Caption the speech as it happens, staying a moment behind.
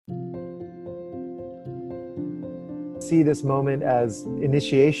see this moment as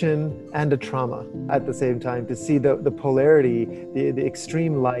initiation and a trauma at the same time, to see the polarity, the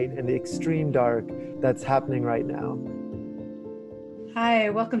extreme light and the extreme dark that's happening right now. Hi,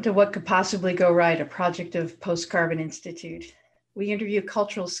 welcome to What Could Possibly Go Right, a project of Post Carbon Institute. We interview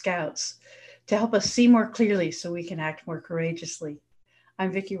cultural scouts to help us see more clearly so we can act more courageously.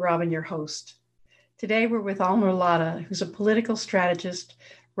 I'm Vicki Robin, your host. Today we're with Alner Ladha, who's a political strategist,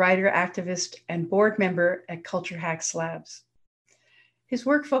 writer, activist, and board member at Culture Hacks Labs. His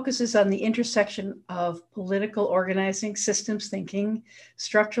work focuses on the intersection of political organizing, systems thinking,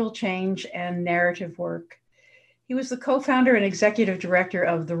 structural change, and narrative work. He was the co-founder and executive director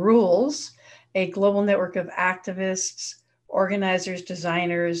of The Rules, a global network of activists, organizers,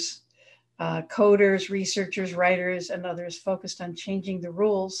 designers, coders, researchers, writers, and others focused on changing the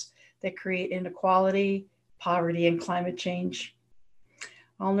rules that create inequality, poverty, and climate change.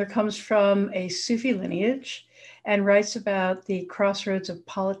 Alner comes from a Sufi lineage and writes about the crossroads of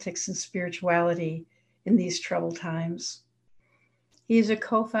politics and spirituality in these troubled times. He is a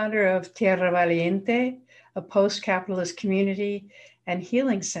co-founder of Tierra Valiente, a post-capitalist community and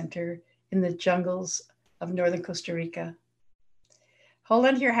healing center in the jungles of northern Costa Rica. Hold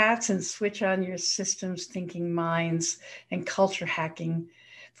on to your hats and switch on your systems thinking minds and culture hacking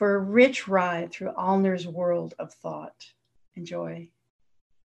for a rich ride through Alner's world of thought. Enjoy.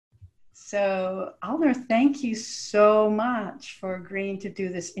 So, Alner, thank you so much for agreeing to do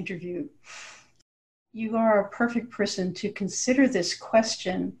this interview. You are a perfect person to consider this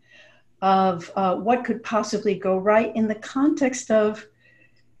question of what could possibly go right in the context of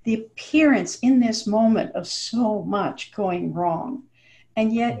the appearance in this moment of so much going wrong.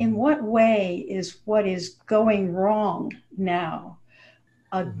 And yet, in what way is what is going wrong now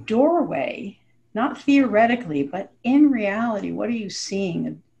a doorway, not theoretically, but in reality? What are you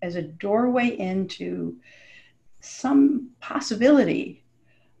seeing as a doorway into some possibility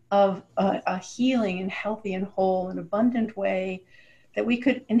of a healing and healthy and whole and abundant way that we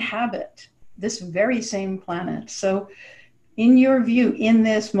could inhabit this very same planet? So in your view, in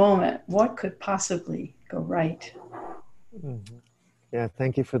this moment, what could possibly go right? Mm-hmm. Yeah,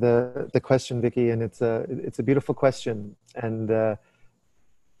 thank you for the question, Vicki, and it's a beautiful question. And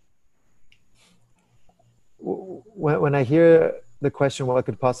when I hear the question, what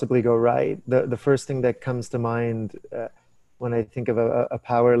could possibly go right, the first thing that comes to mind when I think of a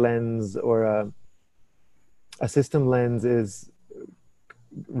power lens or a system lens is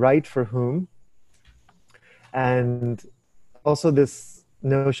right for whom, and also this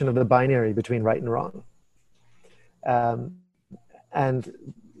notion of the binary between right and wrong. And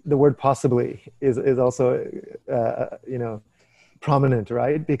the word possibly is also, prominent,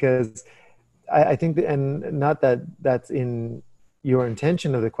 right? Because I think, and not that that's in your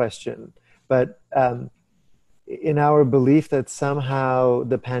intention of the question, but in our belief that somehow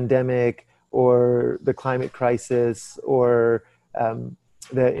the pandemic or the climate crisis or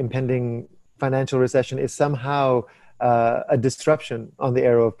the impending financial recession is somehow a disruption on the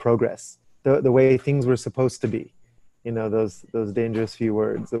arrow of progress, the way things were supposed to be. You know, those dangerous few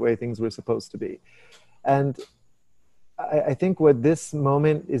words, the way things were supposed to be. And I think what this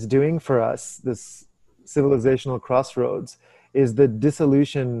moment is doing for us, this civilizational crossroads, is the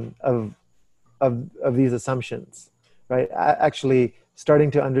dissolution of these assumptions, right? Actually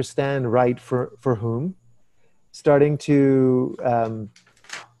starting to understand right for whom, starting to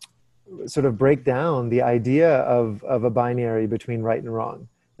sort of break down the idea of a binary between right and wrong.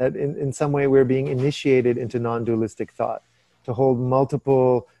 That in some way we're being initiated into non-dualistic thought, to hold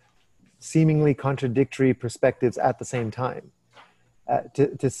multiple seemingly contradictory perspectives at the same time,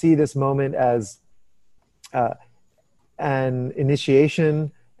 to see this moment as an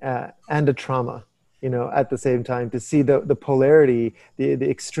initiation and a trauma, at the same time, to see the polarity, the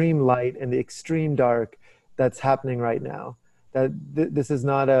extreme light and the extreme dark that's happening right now. That this is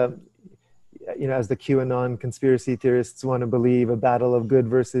not as the QAnon conspiracy theorists want to believe, a battle of good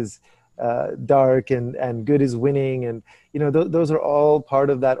versus dark, and good is winning. And, those are all part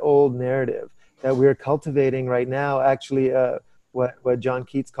of that old narrative that we're cultivating right now, actually what John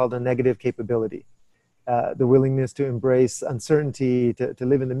Keats called a negative capability, the willingness to embrace uncertainty, to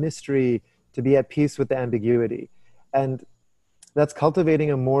live in the mystery, to be at peace with the ambiguity. And that's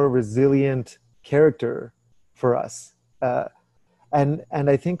cultivating a more resilient character for us. And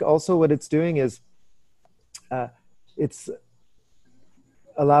I think also what it's doing is it's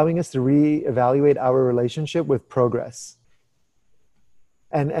allowing us to reevaluate our relationship with progress.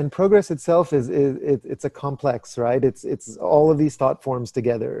 And progress itself it's a complex, right? It's all of these thought forms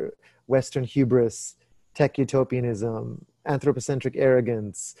together: Western hubris, tech utopianism, anthropocentric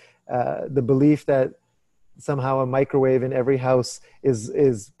arrogance, the belief that somehow a microwave in every house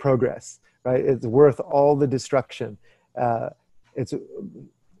is progress, right? It's worth all the destruction. It's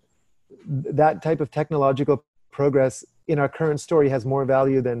that type of technological progress in our current story has more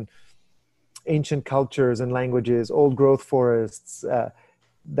value than ancient cultures and languages, old growth forests,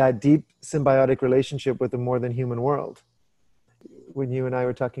 that deep symbiotic relationship with the more than human world. When you and I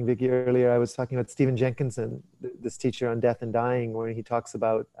were talking, Vicky, earlier, I was talking about Stephen Jenkinson, this teacher on death and dying, where he talks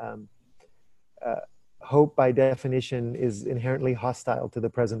about hope by definition is inherently hostile to the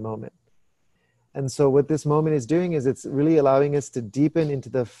present moment. And so what this moment is doing is it's really allowing us to deepen into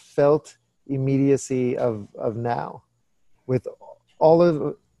the felt immediacy of now, with all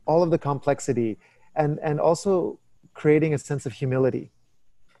of the complexity, and also creating a sense of humility,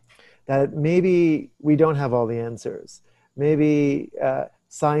 that maybe we don't have all the answers. Maybe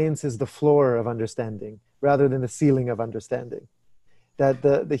science is the floor of understanding rather than the ceiling of understanding. That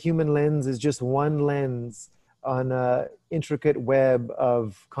the human lens is just one lens on an intricate web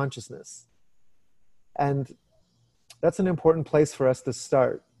of consciousness. And that's an important place for us to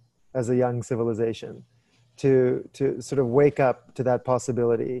start as a young civilization, to sort of wake up to that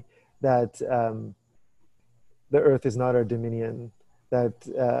possibility that the earth is not our dominion,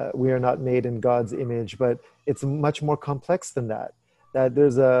 that we are not made in God's image, but it's much more complex than that, that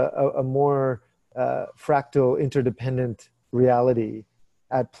there's a more fractal, interdependent reality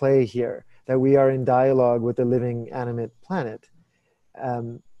at play here, that we are in dialogue with the living, animate planet.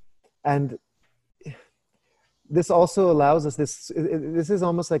 And this also allows us, this is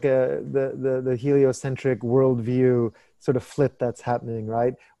almost like the heliocentric worldview sort of flip that's happening,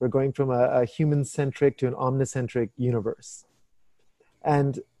 right? We're going from a human-centric to an omnicentric universe.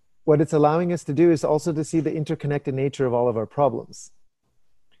 And what it's allowing us to do is also to see the interconnected nature of all of our problems.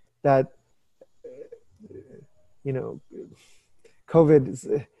 That, you know,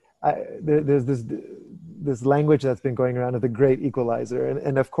 COVID, there's this language that's been going around of the great equalizer.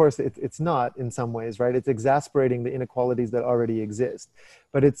 And of course, it's not in some ways, right? It's exasperating the inequalities that already exist.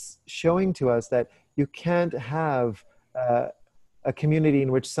 But it's showing to us that you can't have a community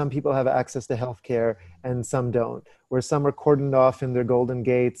in which some people have access to healthcare and some don't, where some are cordoned off in their golden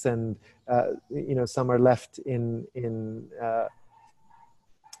gates and you know, some are left in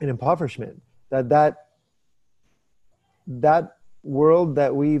impoverishment. That world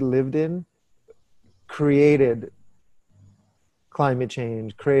that we lived in created climate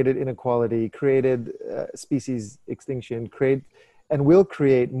change, created inequality, created species extinction, and will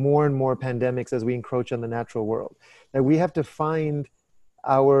create more and more pandemics as we encroach on the natural world. That we have to find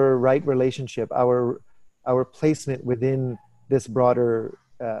our right relationship, our placement within this broader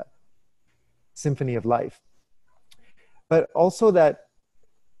symphony of life. But also that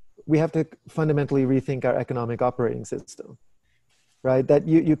we have to fundamentally rethink our economic operating system, right? That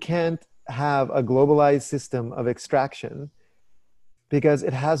you can't have a globalized system of extraction because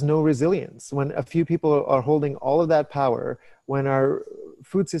it has no resilience. When a few people are holding all of that power, when our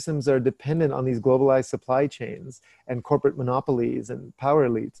food systems are dependent on these globalized supply chains and corporate monopolies and power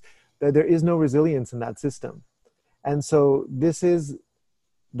elites, there is no resilience in that system. And so this is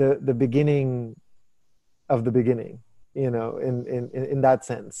the beginning of the beginning, you know, in that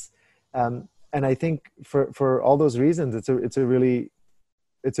sense. And I think for all those reasons, it's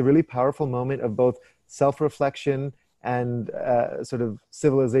a really powerful moment of both self-reflection and sort of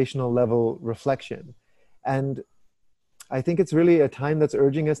civilizational level reflection. And I think it's really a time that's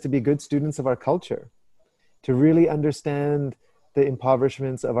urging us to be good students of our culture, to really understand the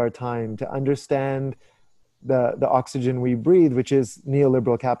impoverishments of our time, to understand the oxygen we breathe, which is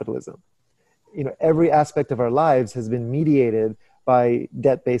neoliberal capitalism. You know, every aspect of our lives has been mediated by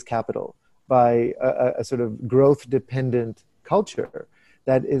debt-based capital, by a sort of growth-dependent culture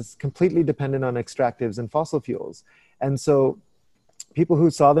that is completely dependent on extractives and fossil fuels. And so people who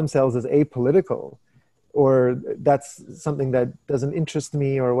saw themselves as apolitical, or that's something that doesn't interest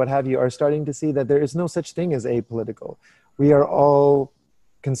me or what have you, are starting to see that there is no such thing as apolitical. We are all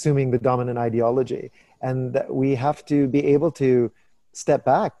consuming the dominant ideology, and that we have to be able to step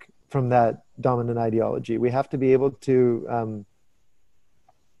back from that dominant ideology. We have to be able to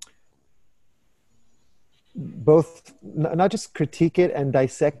both not just critique it and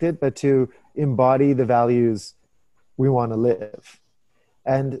dissect it, but to embody the values we want to live.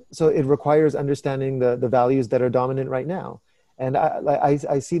 And so it requires understanding the values that are dominant right now. And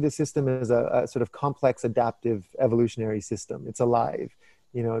I see the system as a sort of complex, adaptive, evolutionary system. It's alive.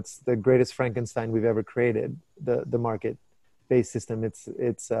 You know, it's the greatest Frankenstein we've ever created, the market-based system.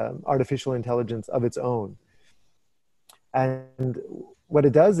 It's artificial intelligence of its own. And what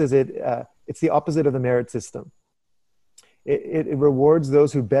it does is it's the opposite of the merit system. It rewards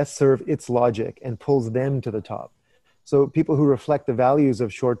those who best serve its logic and pulls them to the top. So people who reflect the values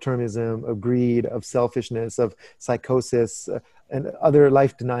of short-termism, of greed, of selfishness, of psychosis, and other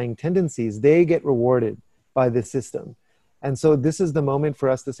life-denying tendencies, they get rewarded by this system. And so this is the moment for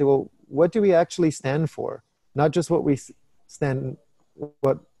us to say, well, what do we actually stand for? Not just what we stand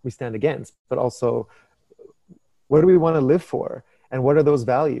against, but also what do we want to live for? And what are those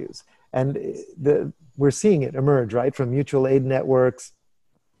values? And we're seeing it emerge, right? From mutual aid networks,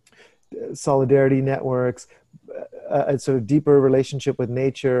 solidarity networks, a sort of deeper relationship with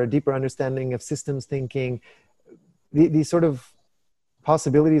nature, a deeper understanding of systems thinking. These sort of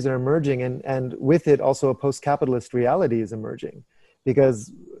possibilities are emerging, and with it also a post-capitalist reality is emerging,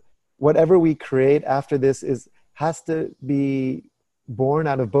 because whatever we create after this has to be born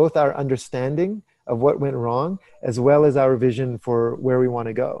out of both our understanding of what went wrong as well as our vision for where we want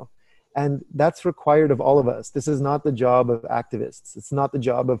to go. And that's required of all of us. This is not the job of activists. It's not the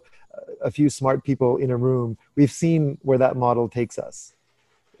job of a few smart people in a room. We've seen where that model takes us.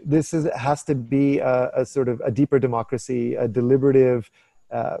 This has to be a sort of a deeper democracy, a deliberative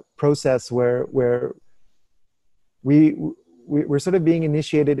process where we're sort of being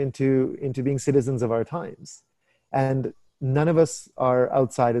initiated into being citizens of our times. And none of us are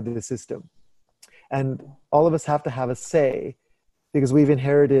outside of the system. And all of us have to have a say, because we've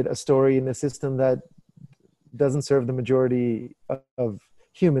inherited a story in the system that doesn't serve the majority of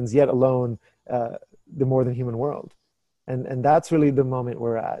humans, yet alone the more than human world. And that's really the moment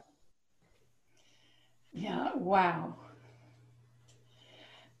we're at. Yeah, wow.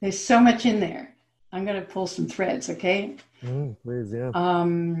 There's so much in there. I'm going to pull some threads, okay? Please, yeah.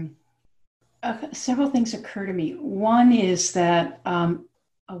 Several things occur to me. One is that a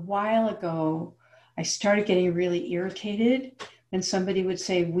while ago, I started getting really irritated when somebody would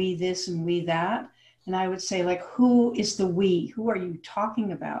say we this and we that. And I would say, like, who is the we? Who are you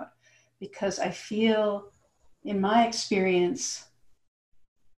talking about? Because I feel, in my experience,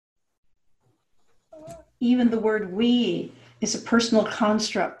 even the word we is a personal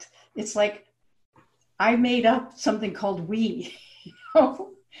construct. It's like I made up something called we.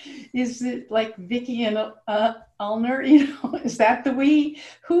 Is it like Vicky and Ulner? Is that the we?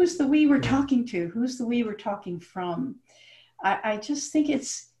 Who's the we we're talking to? Who's the we we're talking from? I just think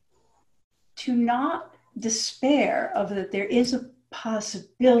it's to not despair of that there is a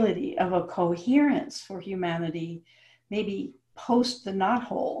possibility of a coherence for humanity, maybe post the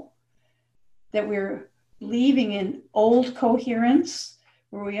knothole, that we're leaving an old coherence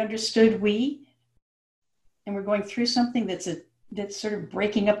where we understood we, and we're going through something that's sort of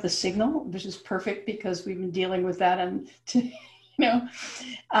breaking up the signal, which is perfect because we've been dealing with that, and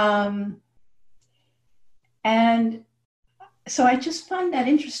and so I just find that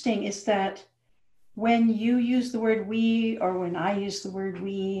interesting, is that when you use the word we, or when I use the word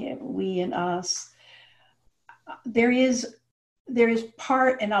we and us, there is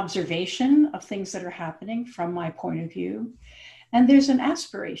part an observation of things that are happening from my point of view, and there's an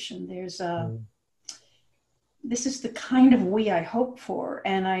aspiration. There's this is the kind of we I hope for,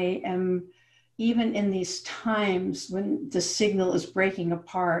 and I am, even in these times when the signal is breaking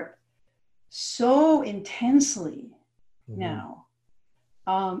apart so intensely now,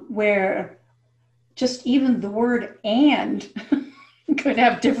 where just even the word and could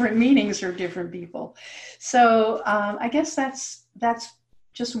have different meanings for different people. So I guess that's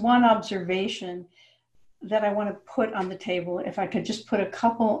just one observation that I want to put on the table. If I could just put a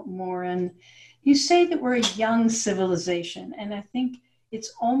couple more in. You say that we're a young civilization, and I think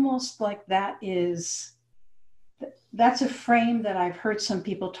it's almost like that's a frame that I've heard some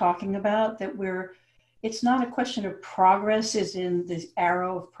people talking about, that it's not a question of progress as in the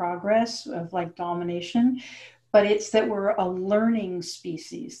arrow of progress of like domination, but it's that we're a learning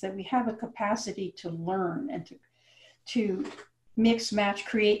species, that we have a capacity to learn and to mix, match,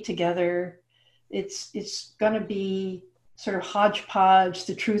 create together. It's going to be sort of hodgepodge.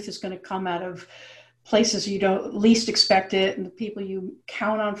 The truth is going to come out of places you don't least expect it, and the people you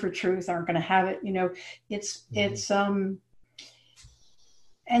count on for truth aren't going to have it.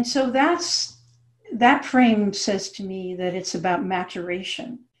 And so that frame says to me that it's about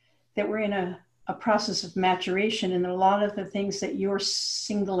maturation, that we're in a process of maturation, and a lot of the things that you're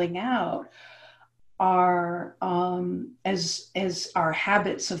singling out are as our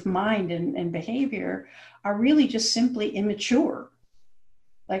habits of mind and behavior are really just simply immature.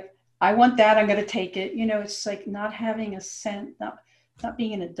 Like, I want that, I'm going to take it. It's like not having a sense, not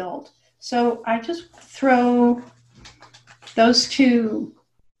being an adult. So I just throw those two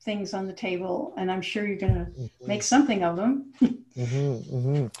things on the table, and I'm sure you're going to make something of them.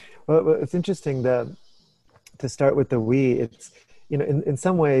 Well, it's interesting that to start with the we, it's, in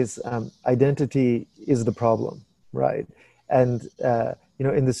some ways, identity is the problem, right? And,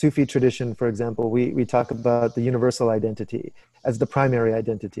 in the Sufi tradition, for example, we talk about the universal identity as the primary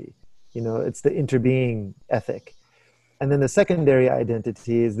identity. It's the interbeing ethic. And then the secondary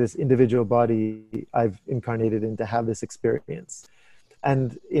identity is this individual body I've incarnated in to have this experience.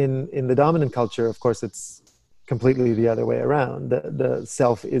 And in the dominant culture, of course, it's completely the other way around. The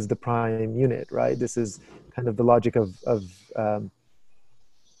self is the prime unit, right? This is kind of the logic of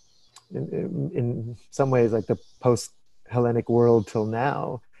in some ways, like the post-Hellenic world till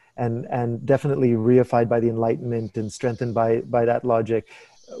now, and definitely reified by the Enlightenment and strengthened by that logic,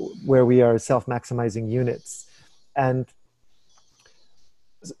 where we are self-maximizing units. And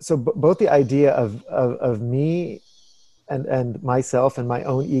so both the idea of me and myself and my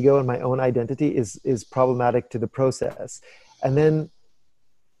own ego and my own identity is problematic to the process. And then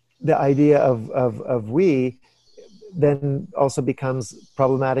the idea of we then also becomes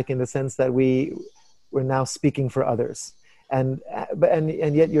problematic in the sense that we're now speaking for others. And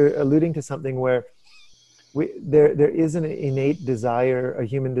yet you're alluding to something where there is an innate desire, a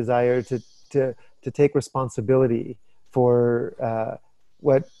human desire to take responsibility for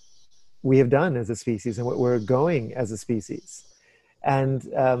what we have done as a species and what we're going as a species. And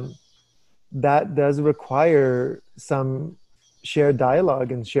that does require some shared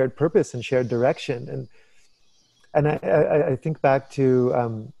dialogue and shared purpose and shared direction. And I think back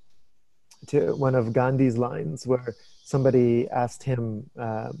to one of Gandhi's lines where somebody asked him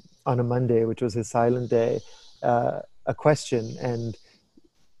on a Monday, which was his silent day, a question, and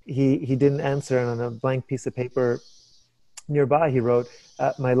he didn't answer. And on a blank piece of paper nearby, he wrote,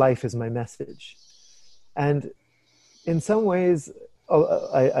 "My life is my message." And in some ways,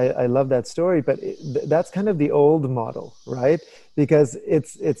 I love that story, but that's kind of the old model, right? Because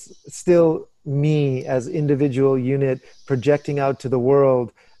it's still me as individual unit projecting out to the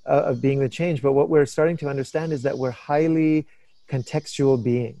world of being the change. But what we're starting to understand is that we're highly contextual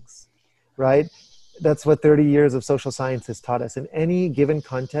beings, right? That's what 30 years of social science has taught us. In any given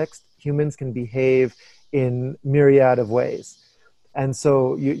context, humans can behave in myriad of ways. And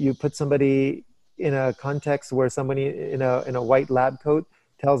so you put somebody in a context where somebody in a white lab coat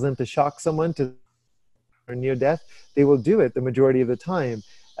tells them to shock someone to or near death, they will do it the majority of the time.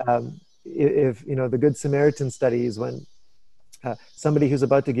 If the Good Samaritan studies, when somebody who's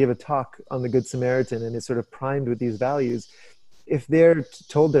about to give a talk on the Good Samaritan and is sort of primed with these values, if they're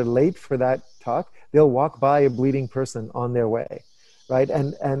told they're late for that talk, they'll walk by a bleeding person on their way, right?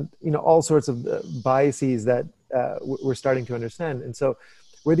 And all sorts of biases that we're starting to understand. And so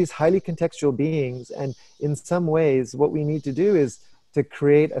we're these highly contextual beings, and in some ways what we need to do is to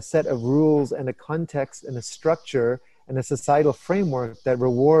create a set of rules and a context and a structure and a societal framework that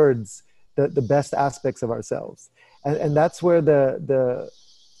rewards the best aspects of ourselves. And that's where the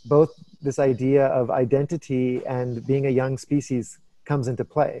both this idea of identity and being a young species comes into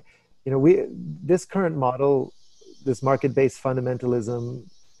play. This current model, this market-based fundamentalism,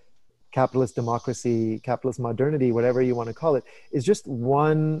 capitalist democracy, capitalist modernity, whatever you want to call it, is just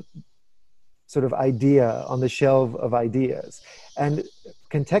one sort of idea on the shelf of ideas. And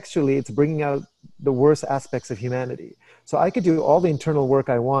contextually, it's bringing out the worst aspects of humanity. So I could do all the internal work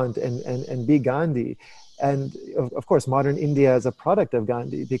I want and be Gandhi. And of course, modern India is a product of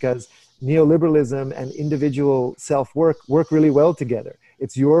Gandhi, because neoliberalism and individual self-work work really well together.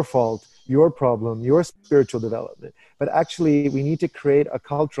 It's your fault, your problem, your spiritual development. But actually, we need to create a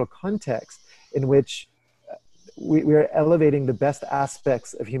cultural context in which we are elevating the best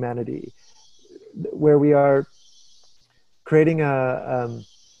aspects of humanity, where we are creating a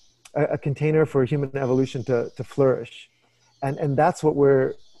container for human evolution to flourish. And that's what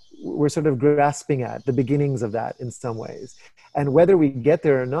we're sort of grasping at, the beginnings of that in some ways. And whether we get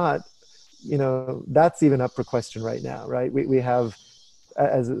there or not, that's even up for question right now, right? We have,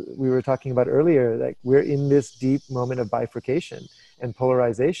 as we were talking about earlier, like we're in this deep moment of bifurcation and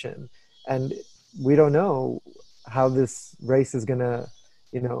polarization, and we don't know how this race is gonna,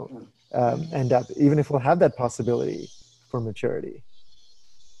 end up, even if we'll have that possibility for maturity.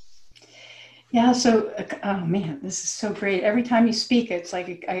 Yeah. So, oh man, this is so great. Every time you speak, it's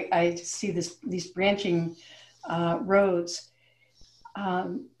like I see these branching roads.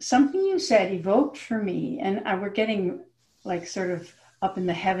 Something you said evoked for me, and we're getting like sort of up in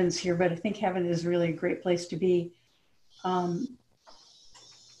the heavens here, but I think heaven is really a great place to be.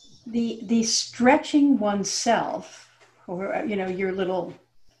 The stretching oneself, or your little,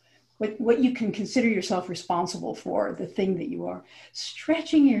 what you can consider yourself responsible for, the thing that you are,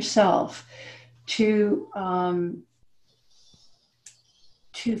 stretching yourself to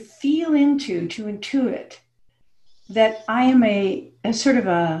feel into, to intuit that I am a sort of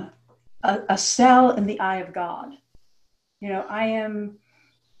a cell in the eye of God. You know, I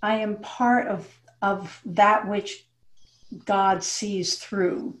am part of that which God sees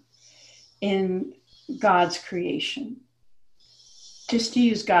through in God's creation. Just to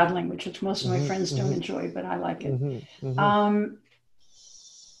use God language, which most of my friends don't enjoy, but I like it.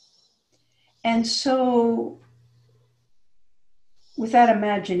 And so with that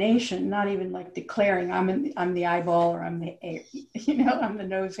imagination, not even like declaring I'm the eyeball or I'm the, I'm the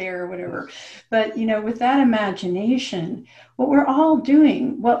nose hair or whatever, but with that imagination, what we're all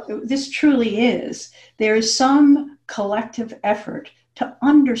doing, what this truly is, there is some collective effort to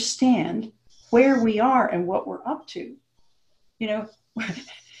understand where we are and what we're up to.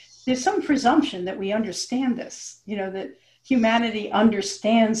 There's some presumption that we understand this, that humanity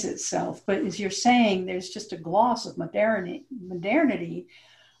understands itself, but as you're saying, there's just a gloss of modernity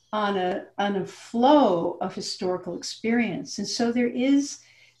on a flow of historical experience. And so there is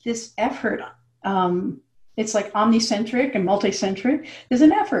this effort, it's like omnicentric and multicentric. There's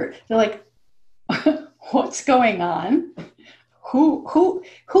an effort. They're like, what's going on? Who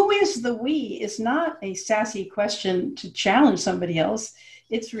is the we is not a sassy question to challenge somebody else.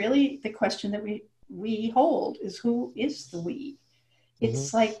 It's really the question that we hold is who is the we.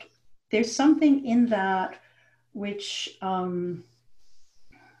 It's like there's something in that which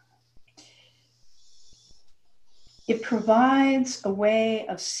it provides a way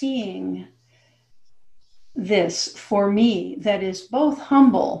of seeing this for me that is both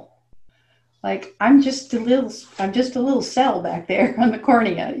humble. Like I'm just a little cell back there on the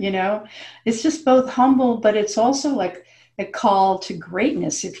cornea, It's just both humble, but it's also like a call to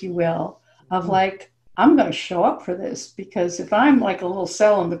greatness, if you will, of like, I'm going to show up for this, because if I'm like a little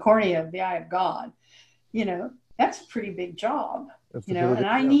cell in the cornea of the eye of God, that's a pretty big job, and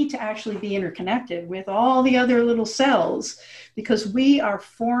I need to actually be interconnected with all the other little cells, because we are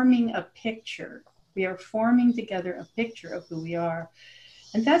forming a picture. We are forming together a picture of who we are.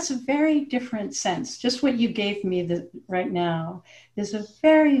 And that's a very different sense. Just what you gave me right now is a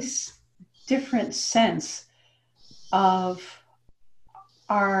very different sense of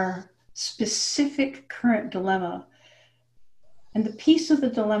our specific current dilemma. And the piece of the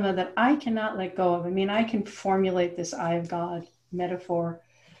dilemma that I cannot let go of, I can formulate this eye of God metaphor,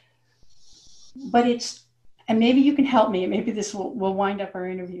 but and maybe you can help me, and maybe this will wind up our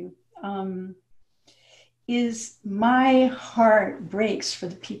interview, is my heart breaks for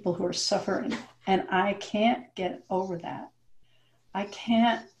the people who are suffering, and I can't get over that. I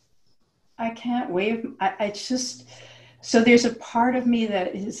can't wave. So there's a part of me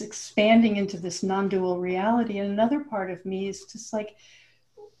that is expanding into this non-dual reality, and another part of me is just like,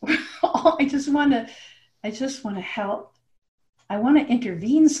 I just want to help. I want to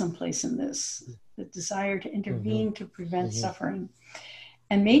intervene someplace in this, the desire to intervene to prevent suffering.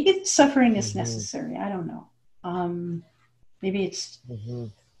 And maybe suffering is necessary. I don't know. Maybe it's,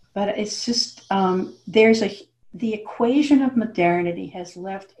 but it's just, the equation of modernity has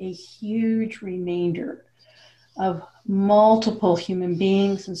left a huge remainder of multiple human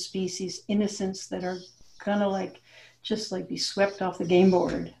beings and species, innocents that are gonna just be swept off the game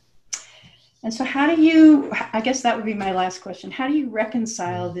board. And so I guess that would be my last question. How do you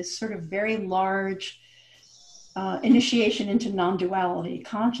reconcile this sort of very large initiation into non-duality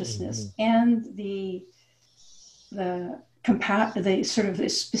consciousness and the sort of the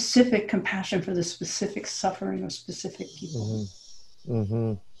specific compassion for the specific suffering of specific people?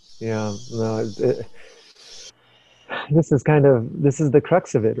 Yeah, no, this is the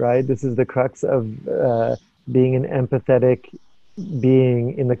crux of it, right? This is the crux of being an empathetic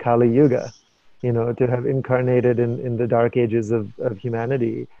being in the Kali Yuga, to have incarnated in the dark ages of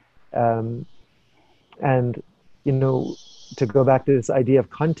humanity. And, to go back to this idea of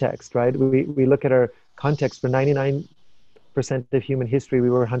context, right? We look at our context. For 99% of human history, we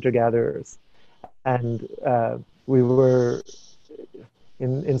were hunter-gatherers. And we were,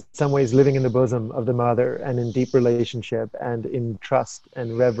 in some ways, living in the bosom of the mother, and in deep relationship, and in trust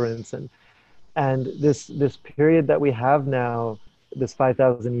and reverence. And this period that we have now, this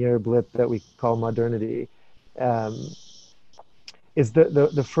 5,000-year blip that we call modernity, is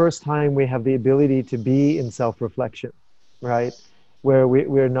the first time we have the ability to be in self-reflection, right? Where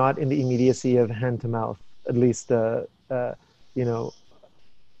we're not in the immediacy of hand to mouth, at least a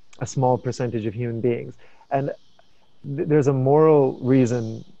small percentage of human beings. And there's a moral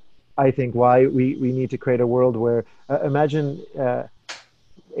reason, I think, why we need to create a world where, imagine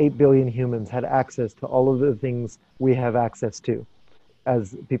 8 billion humans had access to all of the things we have access to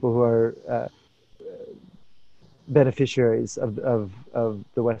as people who are beneficiaries of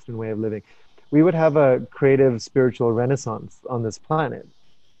the Western way of living. we would have a creative spiritual renaissance on this planet.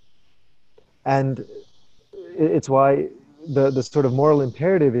 And it's why the sort of moral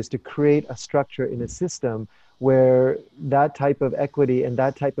imperative is to create a structure in a system where that type of equity and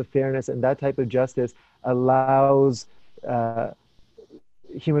that type of fairness and that type of justice allows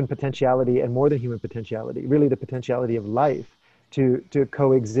human potentiality, and more than human potentiality, really the potentiality of life, to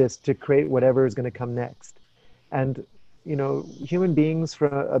coexist, to create whatever is going to come next. And human beings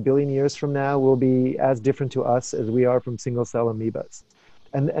from 1 billion years from now will be as different to us as we are from single-cell amoebas.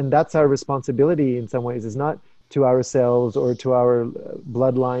 And that's our responsibility in some ways, is not to ourselves or to our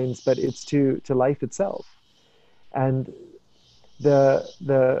bloodlines, but it's to life itself. And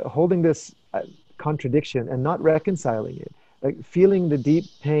the holding this contradiction and not reconciling it, like feeling the deep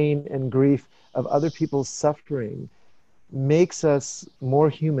pain and grief of other people's suffering, makes us more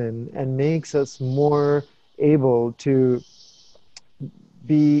human and makes us more able to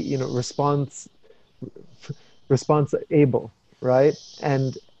be, response able, right?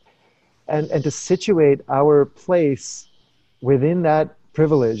 And to situate our place within that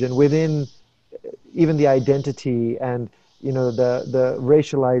privilege and within even the identity and the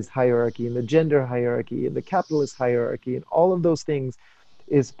racialized hierarchy and the gender hierarchy and the capitalist hierarchy and all of those things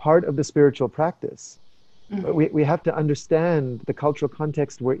is part of the spiritual practice. Mm-hmm. We have to understand the cultural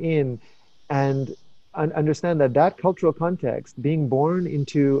context we're in, and understand that cultural context, being born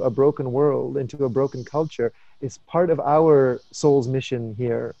into a broken world, into a broken culture, is part of our soul's mission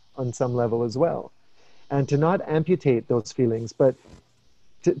here on some level as well. And to not amputate those feelings, but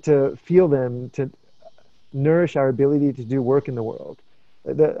to feel them, to nourish our ability to do work in the world.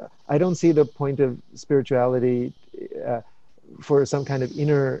 I don't see the point of spirituality for some kind of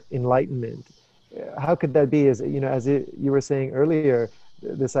inner enlightenment. How could that be? As you were saying earlier,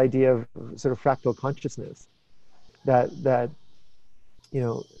 this idea of sort of fractal consciousness, that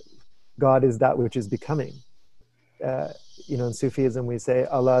God is that which is becoming. In Sufism we say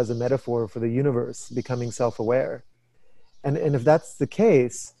Allah is a metaphor for the universe becoming self-aware, and if that's the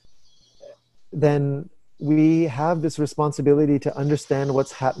case, then we have this responsibility to understand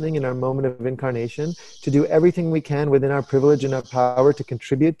what's happening in our moment of incarnation, to do everything we can within our privilege and our power to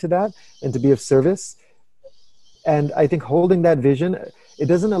contribute to that and to be of service. And I think holding that vision, it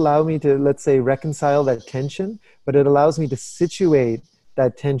doesn't allow me to, let's say, reconcile that tension, but it allows me to situate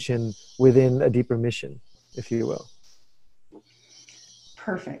that tension within a deeper mission, if you will.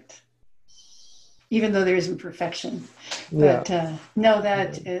 Perfect. Even though there isn't perfection. But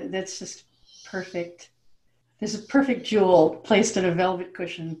that's just perfect. There's a perfect jewel placed in a velvet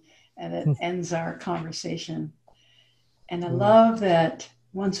cushion, and it ends our conversation. And I love that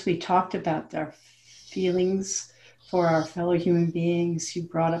once we talked about our feelings for our fellow human beings, you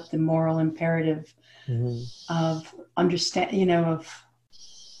brought up the moral imperative of understanding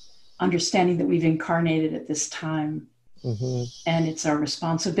that we've incarnated at this time. And it's our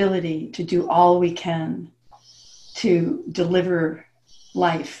responsibility to do all we can to deliver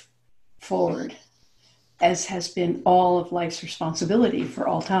life forward, as has been all of life's responsibility for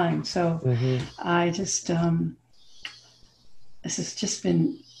all time. So I just, this has just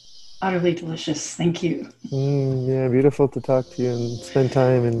been utterly delicious. Thank you. Yeah, beautiful to talk to you and spend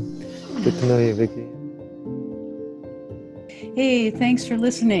time and get to know you, Vicky. Hey, thanks for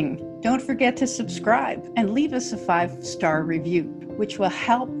listening. Don't forget to subscribe and leave us a 5-star review, which will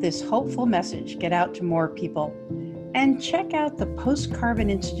help this hopeful message get out to more people. And check out the Post Carbon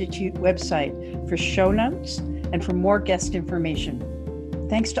Institute website for show notes and for more guest information.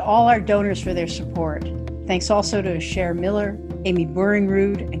 Thanks to all our donors for their support. Thanks also to Cher Miller, Amy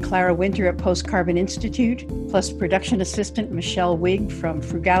Boeringrud, and Clara Winter at Post Carbon Institute, plus production assistant Michelle Wigg from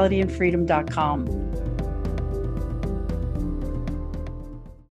frugalityandfreedom.com.